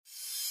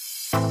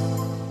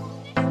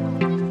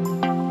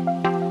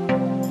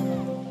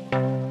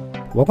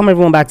Welcome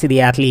everyone back to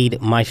the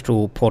Athlete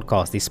Maestro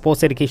podcast, the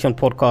sports education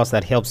podcast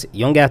that helps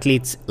young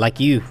athletes like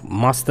you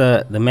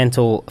master the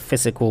mental,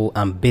 physical,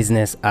 and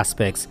business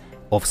aspects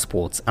of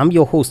sports. I'm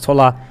your host,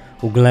 Tola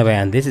Ogunleve,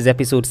 and this is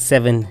episode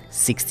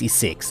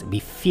 766.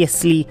 Be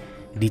fiercely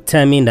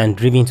determined and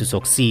driven to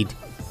succeed.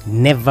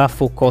 Never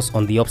focus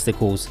on the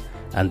obstacles,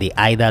 and they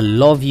either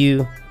love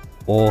you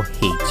or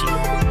hate you.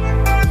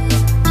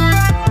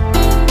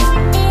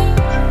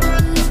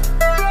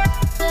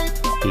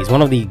 He's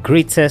one of the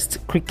greatest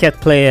cricket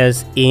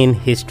players in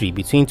history.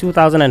 Between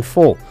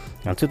 2004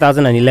 and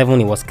 2011,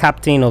 he was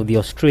captain of the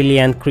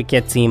Australian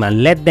cricket team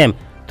and led them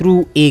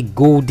through a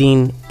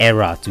golden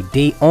era.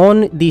 Today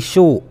on the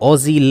show,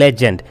 Aussie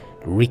legend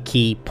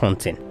Ricky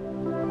Ponting.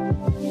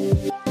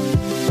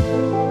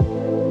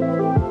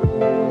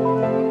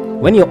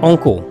 When your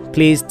uncle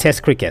plays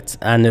test cricket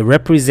and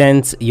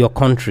represents your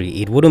country,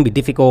 it wouldn't be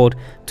difficult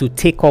to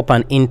take up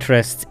an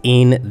interest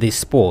in the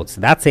sports.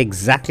 That's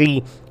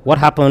exactly what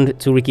happened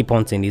to Ricky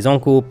Ponting. His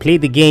uncle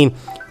played the game,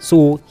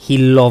 so he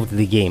loved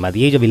the game. At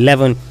the age of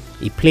 11,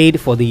 he played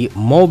for the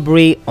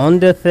Mulberry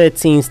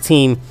Under-13s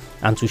team,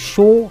 and to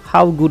show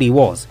how good he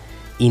was,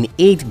 in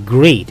 8th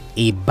grade,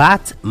 a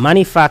bat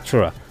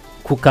manufacturer,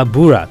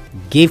 Kookaburra,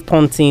 gave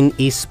Ponting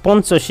a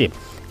sponsorship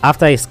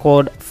after he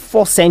scored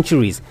 4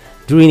 centuries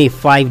during a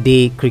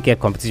 5-day cricket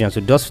competition.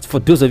 So just for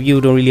those of you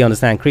who don't really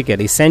understand cricket,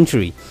 a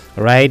century,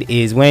 right,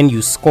 is when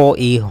you score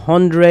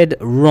 100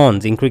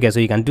 runs in cricket.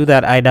 So you can do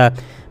that either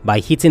by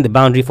hitting the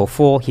boundary for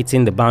 4,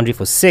 hitting the boundary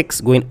for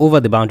 6, going over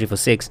the boundary for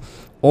 6,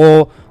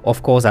 or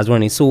of course as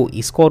running. So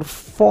he scored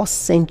 4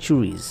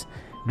 centuries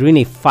during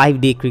a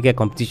 5-day cricket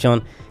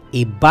competition.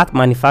 A bat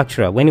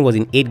manufacturer, when he was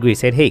in 8th grade,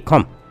 said, "Hey,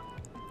 come,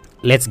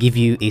 let's give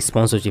you a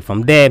sponsorship."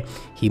 From there,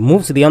 he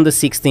moved to the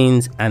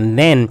under-16s and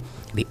then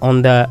the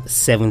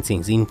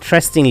under-17s.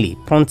 Interestingly,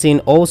 Ponting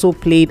also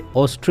played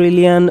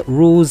Australian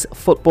rules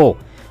football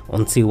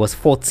until he was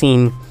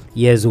 14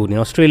 years old. In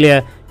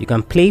Australia, you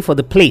can play for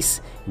the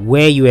place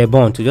where you were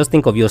born. To just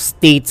think of your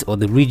state or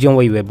the region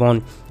where you were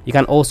born, you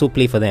can also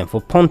play for them. For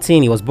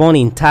Ponting, he was born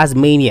in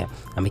Tasmania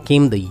and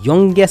became the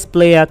youngest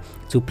player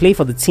to play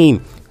for the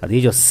team at the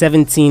age of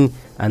 17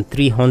 and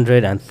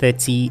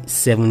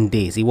 337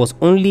 days. It was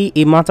only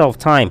a matter of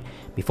time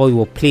before he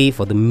would play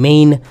for the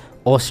main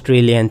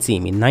Australian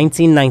team. In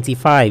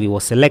 1995, he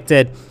was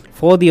selected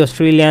for the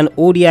Australian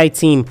ODI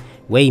team,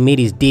 where he made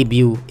his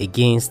debut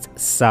against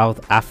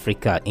South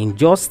Africa. In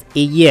just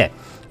a year,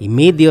 he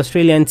made the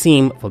Australian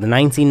team for the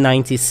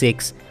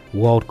 1996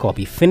 World Cup.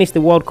 He finished the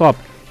World Cup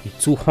with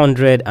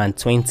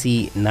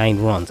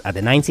 229 runs. At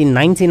the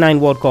 1999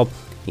 World Cup,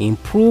 he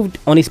improved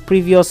on his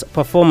previous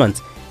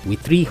performance with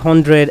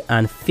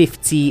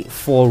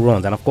 354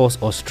 runs. And of course,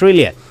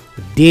 Australia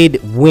did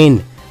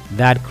win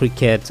that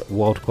cricket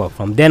World Cup.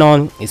 From then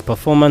on, his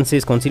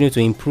performances continued to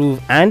improve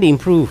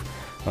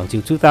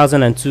until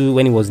 2002,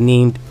 when he was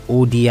named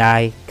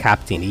ODI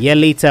captain. A year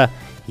later,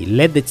 he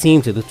led the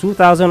team to the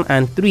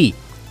 2003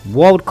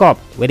 World Cup,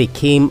 where they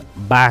came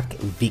back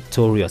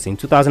victorious. In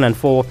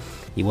 2004,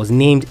 he was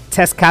named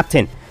Test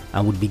captain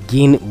and would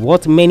begin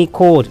what many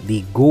called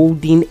the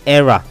golden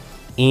era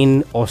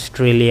in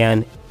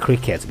Australian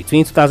cricket.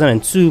 Between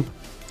 2002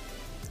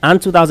 and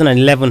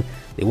 2011,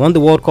 they won the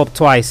World Cup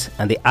twice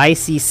and the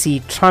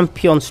ICC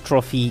Champions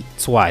Trophy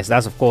twice.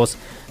 That's, of course,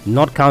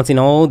 not counting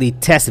all the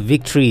test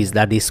victories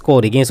that they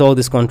scored against all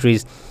these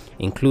countries,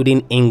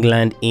 including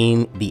England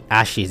in the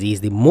Ashes. He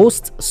is the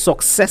most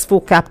successful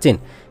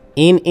captain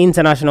in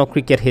international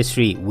cricket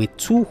history with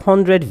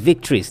 200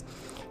 victories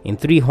in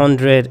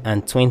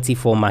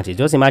 324 matches.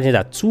 Just imagine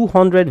that,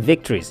 200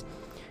 victories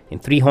in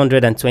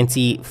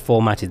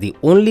 324 matches. The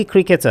only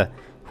cricketer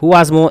who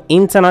has more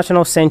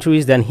international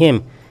centuries than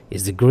him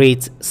is the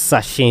great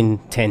Sachin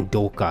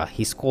Tendulkar.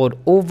 He scored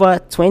over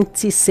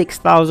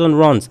 26,000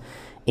 runs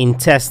in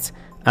Test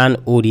and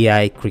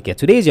ODI cricket.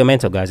 Today is your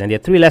mentor, guys, and there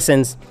are 3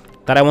 lessons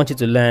that I want you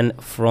to learn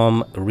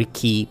from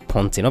Ricky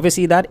Ponting.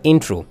 Obviously, that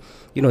intro,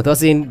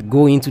 doesn't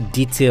go into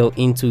detail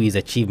into his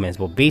achievements,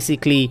 but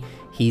basically,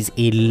 he's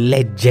a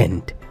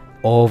legend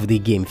of the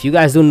game. If you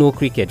guys don't know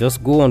cricket,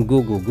 just go on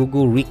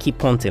Google Ricky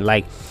Ponting,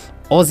 like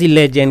Aussie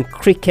legend,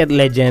 cricket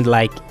legend.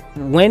 Like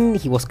when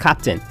he was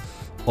captain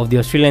of the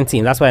Australian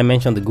team, that's why I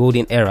mentioned the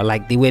golden era.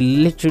 Like, they were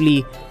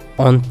literally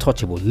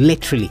untouchable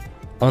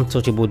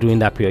during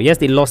that period. Yes,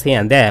 they lost here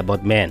and there,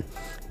 but man,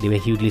 they were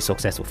hugely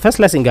successful. First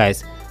lesson,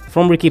 guys,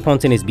 from Ricky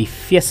Ponting is be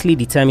fiercely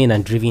determined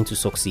and driven to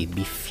succeed.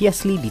 Be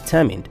fiercely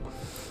determined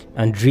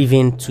and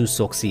driven to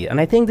succeed. And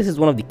I think this is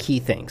one of the key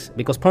things,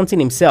 because Ponting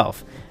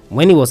himself,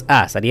 when he was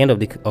asked at the end of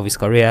his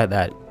career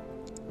that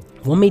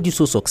what made you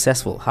so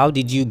successful? How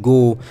did you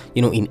go,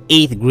 in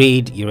 8th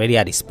grade, you already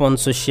had a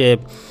sponsorship,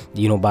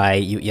 you're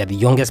the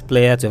youngest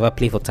player to ever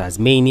play for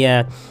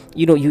Tasmania.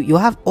 You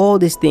have all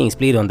these things,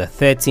 played on the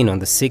 13, on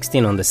the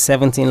 16, on the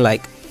 17.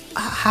 Like,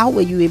 how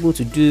were you able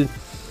to do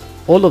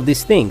all of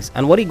these things?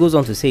 And what he goes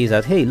on to say is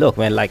that, hey, look,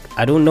 man, like,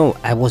 I don't know.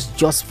 I was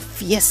just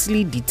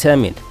fiercely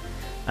determined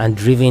and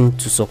driven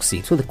to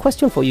succeed. So the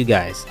question for you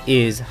guys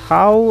is,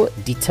 how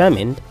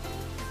determined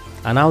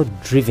and how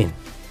driven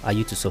are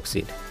you to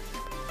succeed?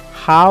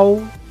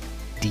 How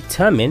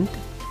determined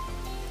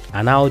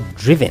and how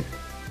driven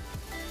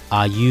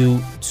are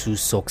you to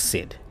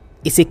succeed?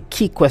 It's a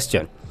key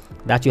question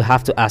that you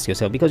have to ask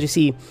yourself, because you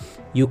see,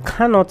 you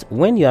cannot,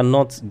 when you are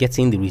not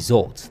getting the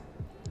results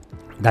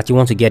that you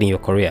want to get in your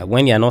career,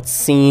 when you are not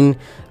seeing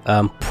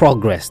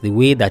progress the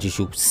way that you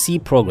should see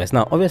progress.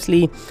 Now,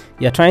 obviously,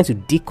 you're trying to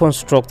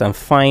deconstruct and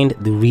find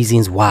the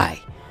reasons why.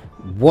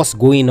 What's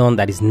going on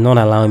that is not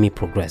allowing me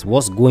progress?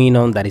 What's going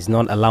on that is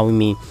not allowing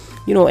me,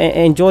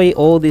 enjoy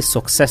all these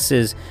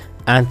successes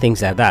and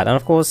things like that? And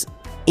of course,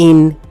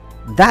 in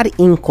that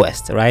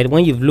inquest, right,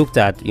 when you've looked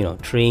at,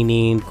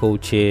 training,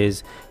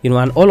 coaches,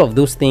 and all of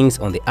those things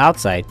on the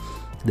outside,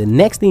 the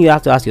next thing you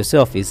have to ask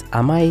yourself is,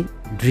 am I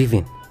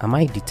driven? Am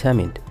I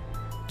determined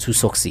to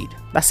succeed?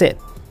 That's it.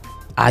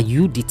 Are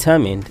you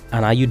determined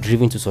and are you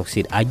driven to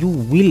succeed? Are you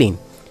willing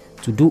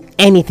to do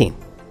anything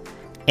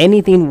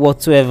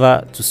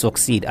whatsoever to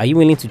succeed? Are you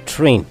willing to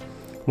train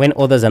when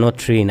others are not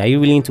training? Are you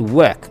willing to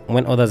work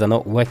when others are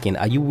not working?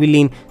 Are you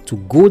willing to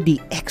go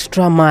the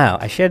extra mile?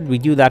 I shared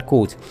with you that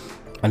quote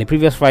on the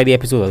previous Friday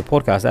episode of the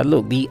podcast, that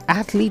look, the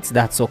athletes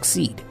that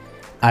succeed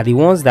are the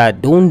ones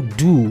that don't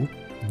do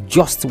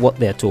just what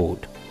they're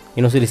told.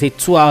 So they say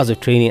 2 hours of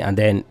training, and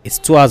then it's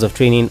 2 hours of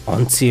training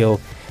until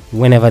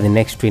whenever the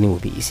next training will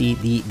be. You see,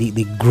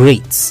 the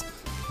greats,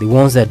 the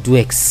ones that do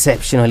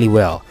exceptionally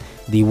well,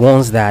 the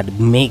ones that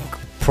make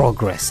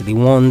progress, the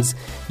ones,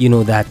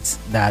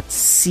 that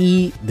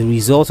see the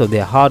results of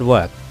their hard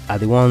work, are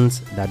the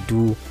ones that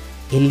do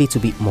a little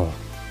bit more,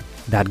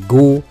 that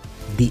go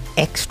the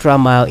extra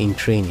mile in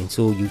training.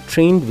 So you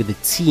trained with the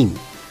team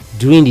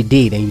during the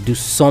day, then you do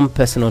some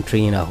personal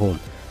training at home.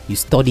 You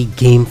study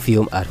game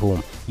film at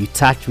home. You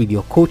touch with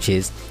your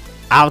coaches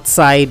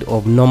outside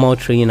of normal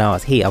training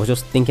hours. Hey, I was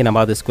just thinking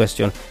about this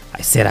question.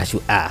 I said I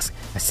should ask.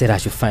 I said I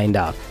should find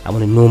out. I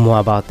want to know more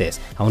about this.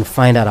 I want to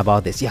find out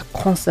about this. You're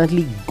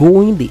constantly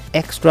going the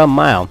extra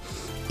mile,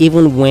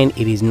 even when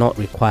it is not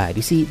required.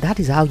 You see, that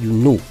is how you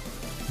know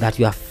that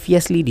you are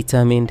fiercely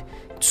determined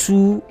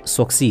to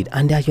succeed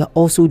and that you are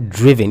also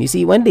driven. You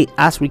see, when they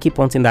asked Ricky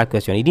Ponting that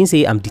question, he didn't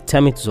say, I'm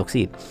determined to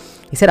succeed.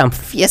 He said, I'm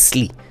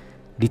fiercely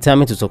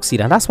determined to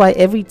succeed. And that's why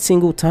every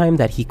single time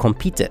that he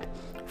competed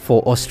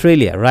for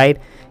Australia,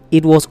 right,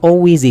 it was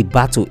always a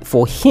battle.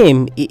 For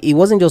him, it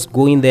wasn't just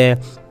going there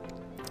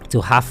to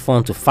have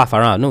fun, to faff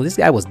around. No, this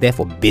guy was there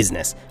for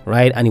business,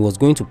 right? And he was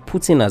going to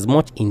put in as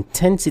much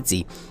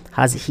intensity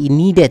as he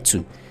needed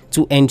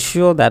to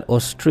ensure that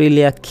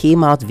Australia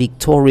came out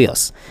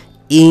victorious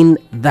in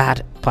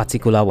that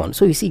particular one.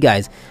 So you see,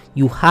 guys,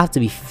 you have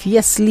to be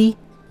fiercely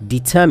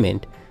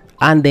determined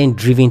and then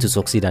driven to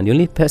succeed. And the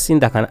only person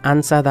that can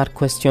answer that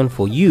question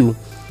for you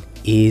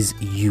is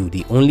you.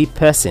 The only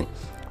person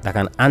that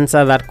can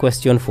answer that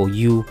question for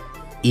you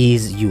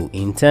is you,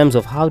 in terms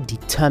of how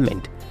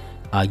determined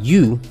are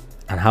you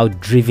and how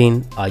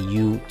driven are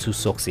you to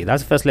succeed.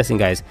 That's the first lesson,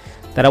 guys,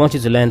 that I want you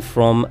to learn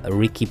from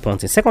Ricky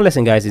Ponting. Second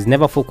lesson, guys, is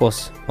never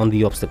focus on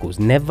the obstacles.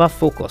 Never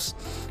focus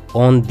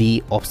on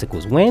the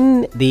obstacles.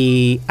 When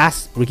they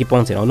asked Ricky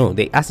Ponting,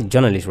 they asked the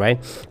journalist, right,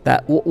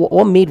 that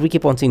what made Ricky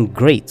Ponting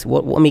great?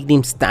 What made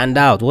him stand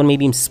out? What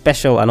made him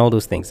special and all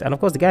those things? And of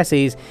course, the guy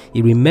says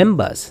he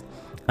remembers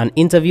an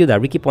interview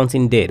that Ricky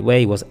Ponting did where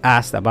he was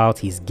asked about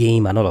his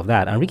game and all of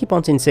that. And Ricky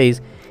Ponting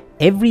says,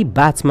 every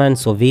batsman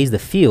surveys the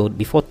field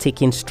before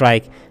taking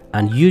strike,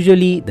 and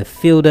usually the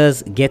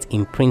fielders get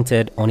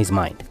imprinted on his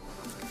mind.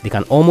 They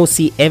can almost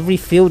see every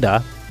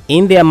fielder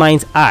in their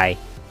mind's eye,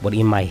 but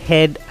in my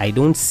head, I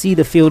don't see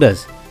the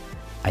fielders.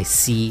 I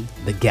see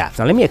the gaps.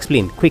 Now, let me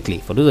explain quickly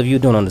for those of you who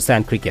don't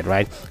understand cricket,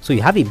 right? So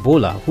you have a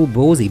bowler who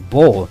bowls a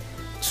ball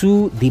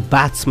to the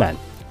batsman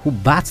who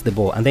bats the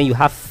ball, and then you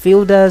have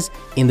fielders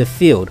in the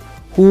field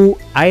who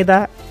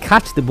either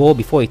catch the ball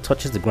before it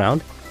touches the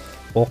ground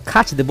or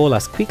catch the ball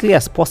as quickly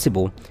as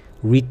possible,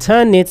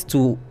 return it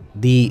to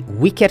the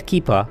wicket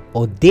keeper,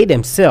 or they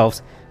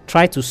themselves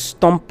try to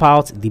stomp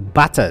out the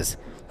batters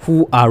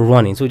who are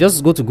running. So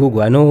just go to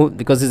Google. I know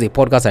because this is a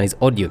podcast and it's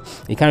audio,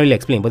 you can't really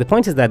explain, but the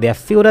point is that there are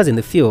fielders in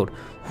the field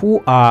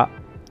who are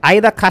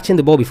either catching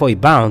the ball before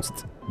it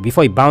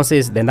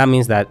bounces, then that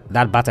means that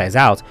batter is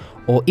out,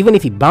 or even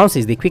if it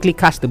bounces, they quickly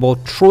catch the ball,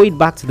 throw it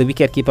back to the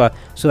wicket keeper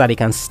so that they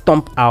can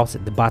stomp out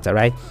the batter,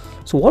 right?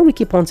 So what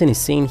Ricky Ponting is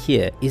saying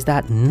here is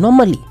that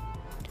normally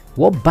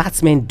what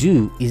batsmen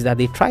do is that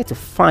they try to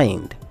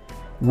find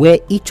where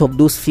each of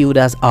those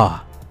fielders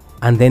are,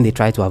 and then they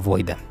try to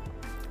avoid them,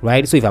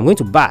 right? So if I'm going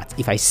to bat,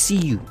 if I see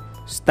you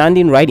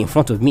standing right in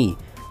front of me,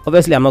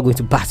 obviously I'm not going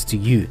to bat to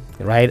you,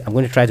 right? I'm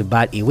going to try to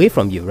bat away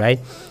from you, right?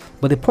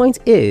 But the point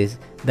is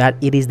that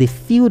it is the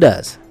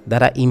fielders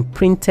that are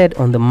imprinted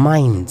on the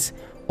minds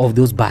of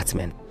those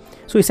batsmen.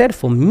 So he said,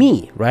 for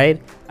me,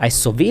 right, I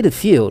survey the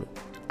field.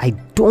 I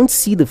don't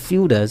see the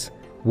fielders.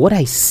 What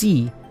I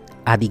see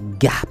are the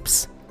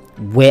gaps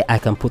where I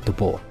can put the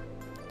ball.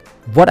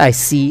 What I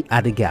see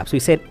are the gaps. So he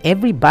said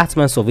every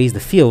batsman surveys the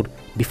field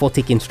before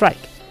taking strike.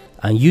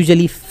 and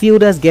usually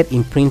fielders get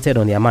imprinted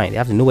on their mind. They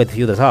have to know where the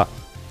fielders are.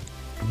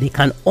 They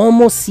can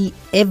almost see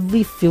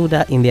every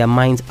fielder in their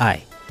mind's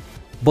eye.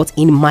 But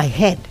in my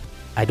head,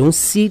 I don't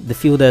see the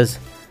fielders,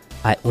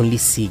 I only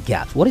see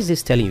gaps. What is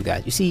this telling you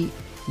guys? You see,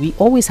 we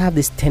always have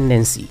this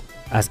tendency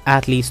as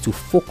athletes to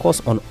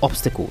focus on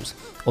obstacles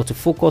or to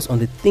focus on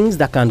the things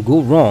that can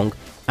go wrong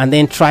and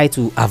then try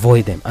to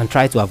avoid them.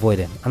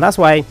 And that's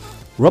why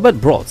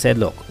Robert Broad said,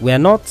 look, we are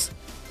not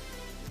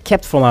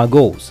kept from our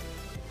goals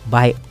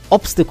by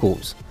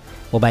obstacles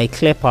or by a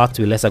clear path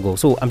to a lesser goal.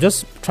 So I'm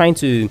just trying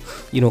to,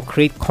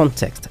 create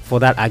context for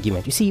that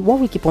argument. You see, what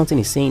Ricky Ponting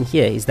is saying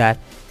here is that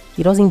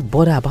he doesn't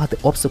bother about the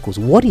obstacles.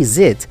 What is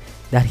it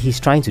that he's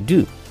trying to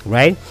do,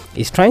 right?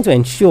 He's trying to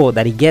ensure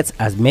that he gets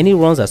as many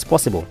runs as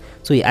possible.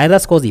 So he either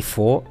scores a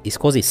 4, he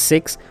scores a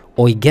 6,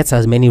 or he gets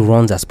as many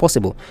runs as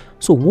possible.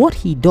 So what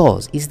he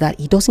does is that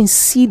he doesn't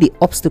see the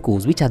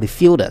obstacles, which are the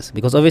fielders.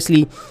 Because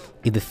obviously,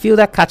 if the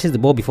fielder catches the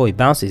ball before it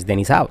bounces, then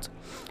he's out.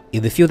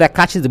 If the fielder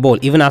catches the ball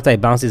even after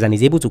it bounces and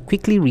is able to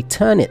quickly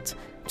return it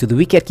to the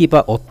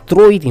wicketkeeper or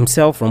throw it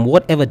himself from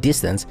whatever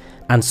distance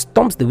and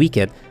stomps the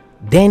wicket,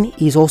 then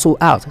he's also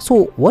out.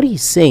 So what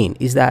he's saying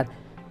is that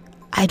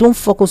I don't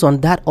focus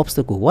on that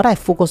obstacle. What I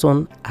focus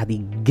on are the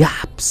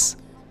gaps.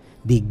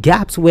 The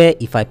gaps where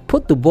if I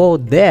put the ball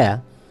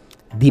there,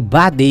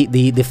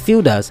 the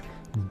fielders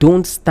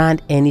don't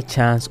stand any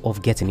chance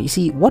of getting it. You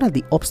see, what are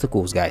the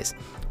obstacles, guys,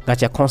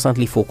 that you're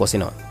constantly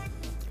focusing on?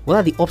 What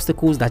are the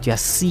obstacles that you are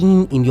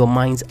seeing in your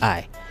mind's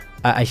eye?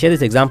 I share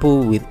this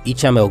example with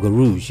Hicham El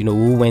Guerrouj,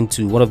 who went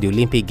to one of the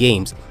Olympic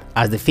Games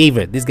as the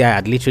favorite. This guy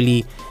had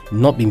literally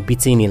not been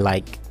beaten in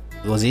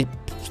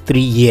 3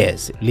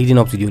 years leading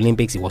up to the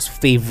Olympics. He was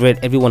favorite.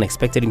 Everyone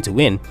expected him to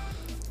win.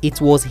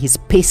 It was his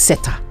pace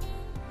setter.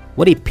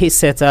 What a pace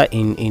setter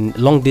in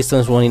long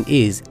distance running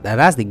is,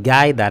 that's the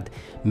guy that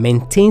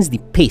maintains the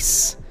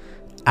pace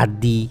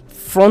at the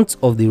front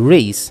of the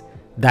race,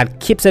 that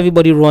keeps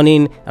everybody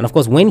running. And of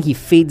course, when he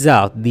fades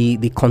out,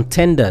 the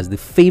contenders, the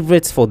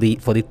favorites for the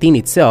thing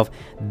itself,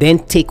 then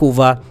take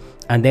over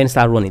and then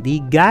start running. The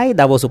guy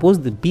that was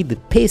supposed to be the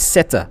pace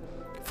setter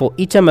for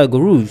Hicham El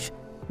Guerrouj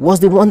was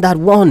the one that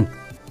won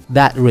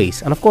that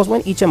race. And of course,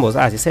 when Hicham was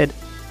asked, he said,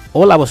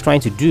 all I was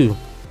trying to do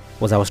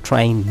was I was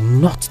trying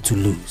not to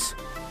lose.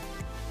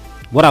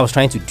 What I was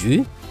trying to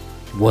do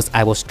was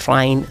I was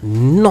trying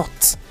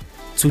not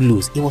to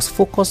lose. It was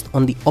focused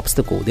on the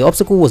obstacle. The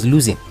obstacle was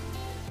losing.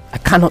 I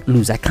cannot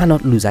lose.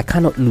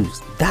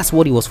 That's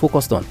what he was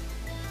focused on.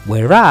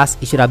 Whereas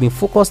it should have been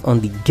focused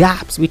on the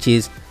gaps, which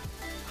is,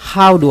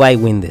 how do I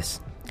win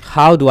this?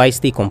 How do I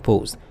stay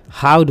composed?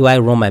 How do I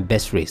run my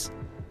best race?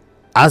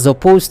 As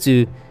opposed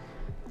to,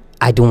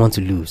 I don't want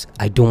to lose.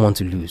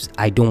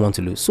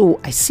 So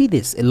I see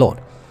this a lot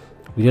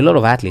with a lot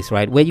of athletes,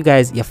 right? Where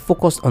you're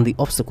focused on the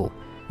obstacle.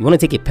 You want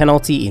to take a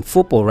penalty in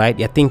football, right?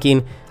 You're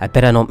thinking, I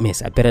better not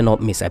miss.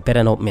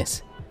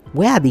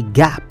 Where are the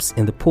gaps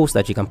in the post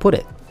that you can put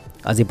it?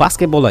 As a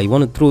basketballer, you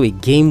want to throw a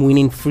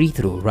game-winning free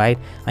throw, right?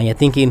 And you're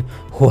thinking,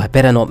 I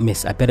better not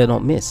miss.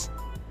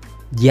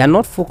 You are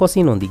not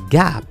focusing on the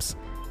gaps.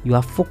 You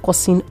are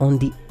focusing on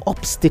the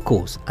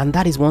obstacles. And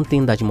that is one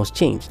thing that you must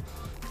change.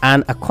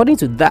 And according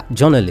to that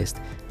journalist,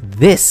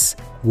 this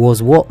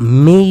was what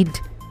made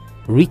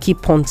Ricky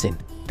Ponting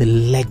the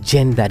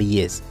legend that he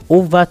is.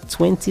 Over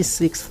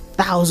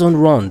 26,000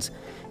 runs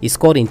he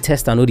scored in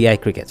Test and ODI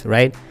cricket,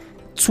 right?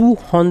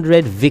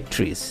 200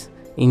 victories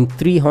in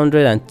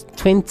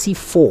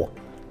 324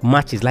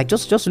 matches.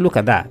 Just look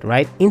at that,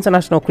 right?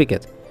 International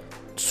cricket,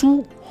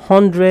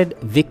 200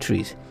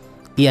 victories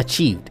he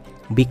achieved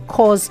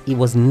because he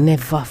was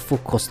never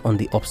focused on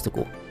the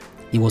obstacle.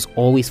 He was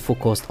always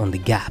focused on the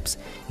gaps.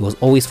 He was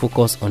always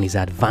focused on his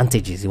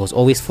advantages. He was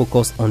always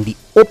focused on the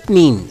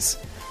openings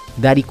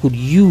that he could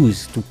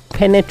use to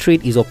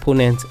penetrate his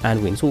opponent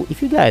and win. So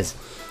if you guys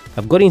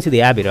have got into the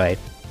habit, right,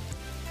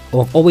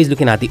 of always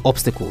looking at the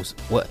obstacles,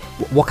 what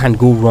can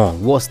go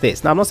wrong, what's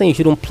this? Now, I'm not saying you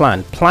shouldn't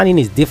plan. Planning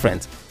is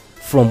different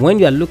from when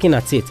you are looking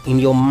at it in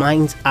your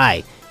mind's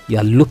eye. You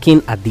are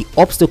looking at the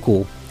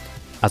obstacle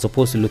as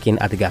opposed to looking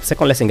at the gap.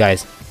 Second lesson,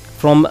 guys,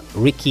 from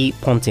Ricky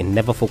Ponting: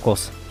 never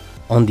focus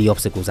on the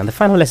obstacles. And the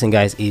final lesson,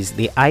 guys, is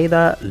they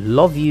either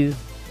love you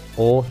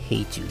or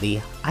hate you.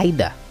 They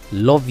either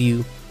love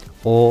you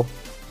or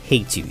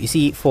hate you. You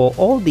see, for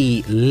all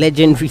the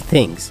legendary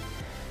things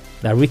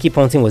that Ricky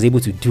Ponting was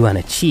able to do and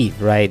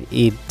achieve, right,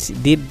 it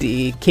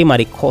came at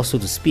a cost, so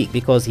to speak,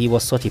 because he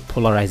was such a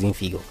polarizing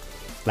figure.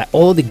 Like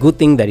all the good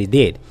things that he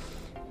did,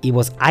 it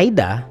was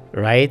either,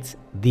 right,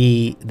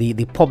 the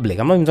public,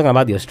 I'm not even talking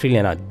about the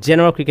Australian now,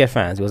 general cricket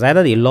fans, it was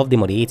either they loved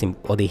him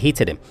or they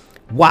hated him.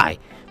 Why?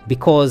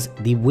 Because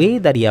the way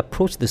that he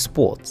approached the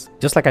sport,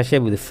 just like I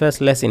shared with the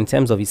first lesson in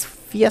terms of his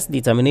fierce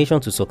determination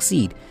to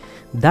succeed,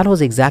 that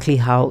was exactly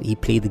how he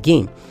played the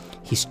game.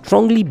 He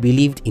strongly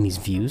believed in his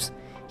views.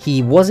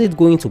 He wasn't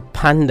going to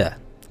pander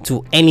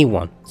to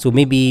anyone. So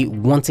maybe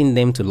wanting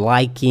them to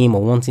like him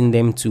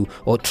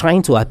or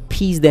trying to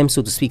appease them,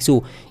 so to speak.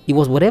 So it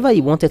was whatever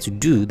he wanted to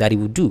do that he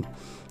would do.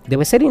 There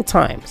were certain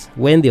times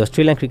when the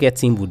Australian cricket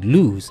team would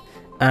lose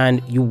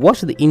and you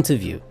watch the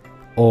interview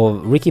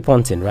of Ricky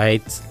Ponting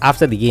right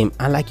after the game,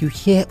 and like you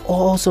hear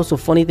all sorts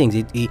of funny things.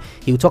 He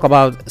will talk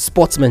about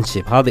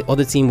sportsmanship, how the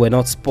other team were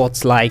not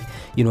sports-like.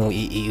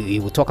 He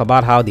will talk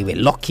about how they were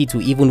lucky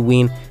to even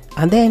win.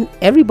 And then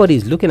everybody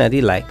is looking at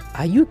it like,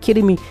 are you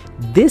kidding me?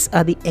 These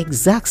are the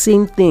exact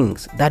same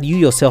things that you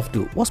yourself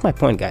do. What's my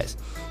point, guys?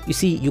 You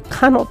see, you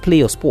cannot play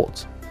your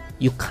sport.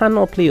 You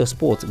cannot play your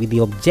sport with the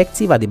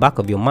objective at the back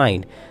of your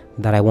mind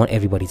that I want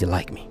everybody to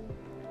like me.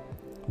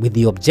 With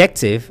the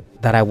objective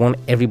that I want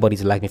everybody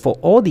to like me. For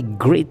all the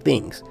great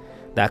things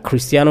that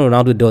Cristiano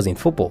Ronaldo does in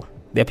football,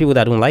 there are people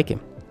that don't like him.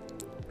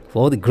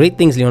 For all the great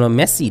things Lionel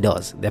Messi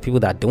does, there are people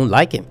that don't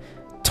like him.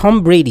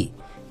 Tom Brady,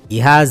 he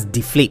has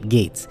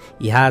Deflategate,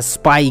 he has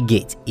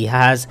Spygate, he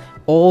has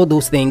all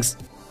those things,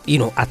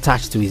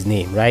 attached to his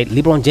name, right?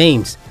 LeBron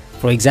James,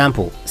 for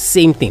example,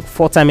 same thing,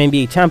 4-time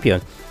NBA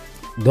champion,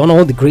 done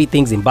all the great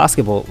things in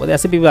basketball, but there are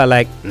some people that are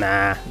like,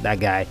 nah, that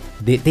guy.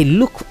 They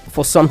look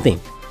for something,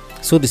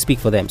 so to speak,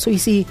 for them. So you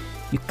see,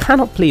 you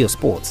cannot play your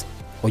sport,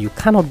 or you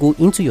cannot go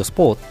into your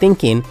sport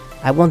thinking,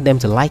 I want them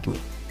to like me.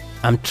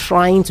 I'm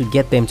trying to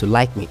get them to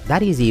like me.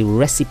 That is a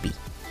recipe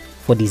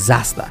for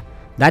disaster.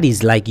 That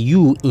is like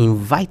you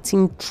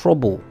inviting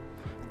trouble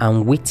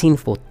and waiting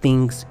for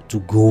things to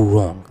go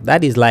wrong.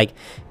 That is like,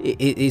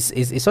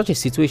 it's such a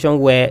situation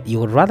where you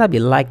would rather be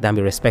liked than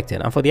be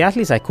respected. And for the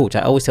athletes I coach,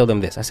 I always tell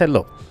them this. I said,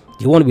 look,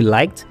 do you want to be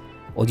liked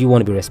or do you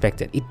want to be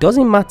respected? It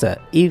doesn't matter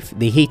if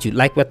they hate you.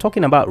 Like we're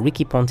talking about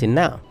Ricky Ponting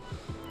now.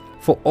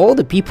 For all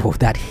the people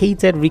that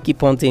hated Ricky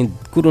Ponting,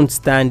 couldn't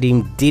stand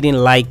him, didn't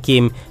like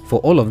him, for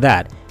all of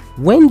that,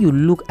 when you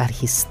look at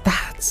his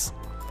stats,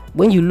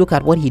 when you look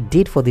at what he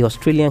did for the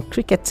Australian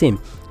cricket team,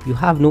 you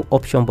have no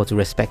option but to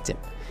respect him.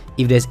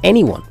 If there's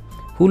anyone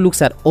who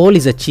looks at all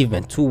his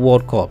achievements, 2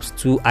 World Cups,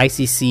 2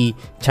 ICC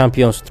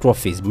Champions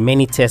trophies,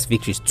 many test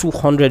victories,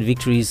 200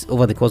 victories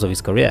over the course of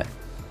his career,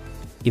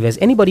 if there's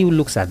anybody who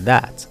looks at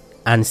that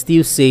and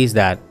still says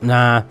that,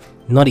 nah,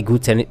 not a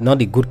good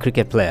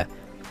cricket player,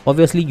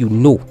 obviously you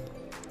know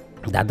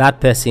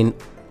that person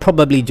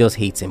probably just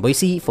hates him. But you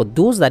see, for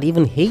those that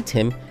even hate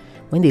him,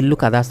 when they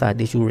look at that star,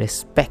 they should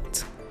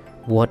respect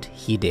what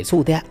he did.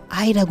 So they're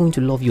either going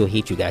to love you or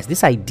hate you, guys.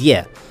 This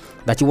idea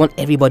that you want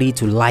everybody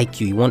to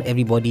like you want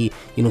everybody,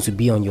 to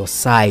be on your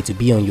side, to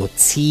be on your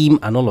team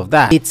and all of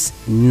that, it's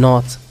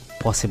not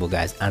possible,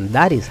 guys. And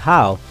that is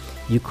how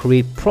you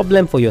create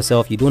problem for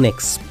yourself. You don't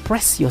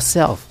express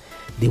yourself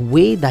the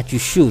way that you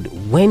should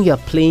when you're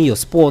playing your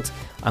sport,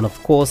 and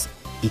of course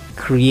it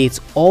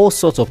creates all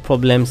sorts of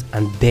problems,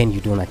 and then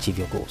you don't achieve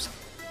your goals.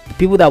 The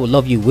people that will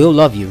love you will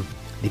love you,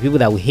 the people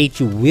that will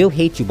hate you will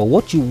hate you. But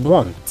what you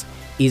want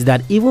is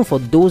that even for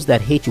those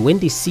that hate you, when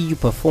they see you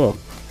perform,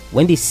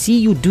 when they see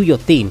you do your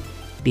thing,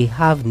 they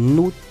have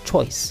no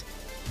choice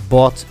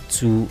but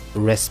to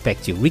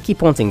respect you. Ricky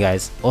Ponting,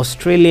 guys,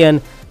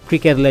 Australian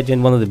cricket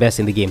legend, one of the best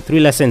in the game. 3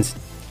 lessons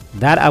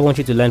that I want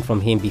you to learn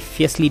from him. Be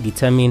fiercely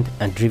determined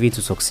and driven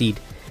to succeed.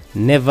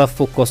 Never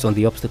focus on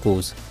the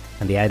obstacles,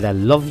 and they either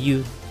love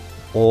you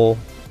or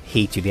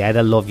hate you. They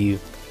either love you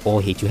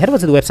or hate you. Head over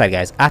to the website,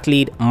 guys,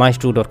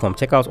 athletemaestro.com.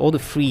 Check out all the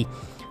free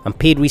and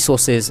paid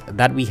resources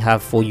that we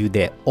have for you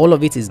there. All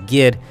of it is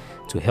geared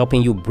to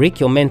helping you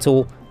break your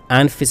mental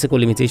and physical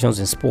limitations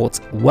in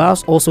sports,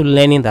 whilst also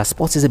learning that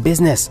sports is a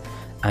business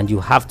and you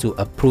have to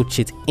approach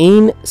it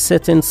in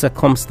certain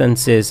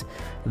circumstances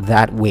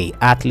that way.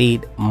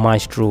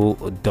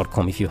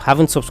 athletemaestro.com. If you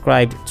haven't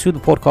subscribed to the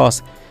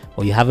podcast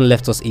or you haven't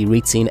left us a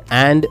rating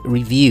and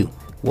review,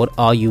 what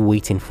are you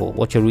waiting for?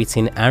 What your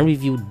rating and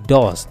review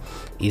does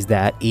is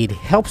that it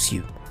helps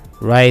you,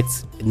 right?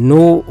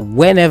 Know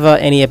whenever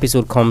any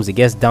episode comes, it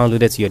gets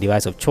downloaded to your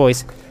device of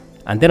choice.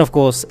 And then, of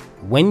course,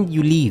 when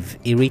you leave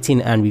a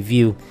rating and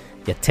review,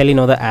 you're telling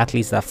other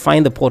athletes that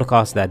find the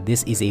podcast that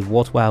this is a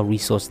worthwhile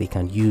resource they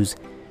can use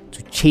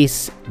to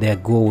chase their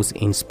goals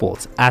in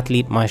sports.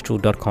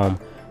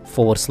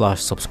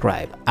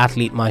 athletemaestro.com/subscribe.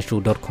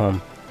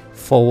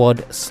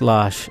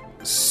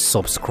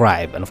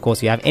 athletemaestro.com/subscribe. And of course,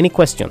 if you have any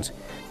questions,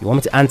 you want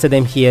me to answer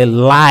them here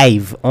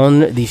live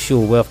on the show,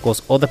 where of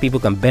course other people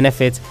can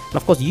benefit, and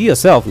of course you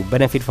yourself will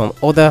benefit from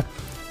other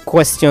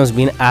questions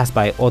being asked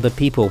by other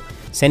people.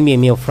 Send me a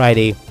mail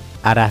Friday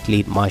at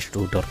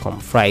athletemaestro.com.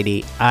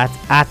 Friday at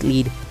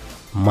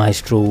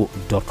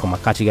athletemaestro.com. I'll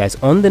catch you guys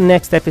on the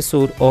next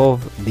episode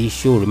of the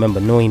show. Remember,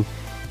 knowing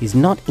is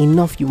not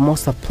enough, you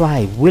must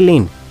apply.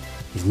 Willing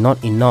is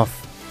not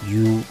enough,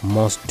 you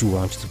must do. I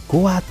want you to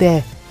go out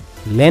there,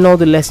 learn all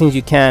the lessons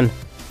you can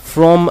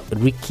from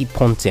Ricky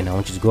Ponting. I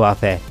want you to go out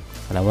there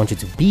and I want you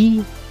to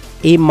be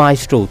a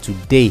maestro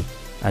today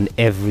and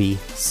every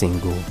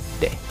single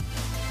day.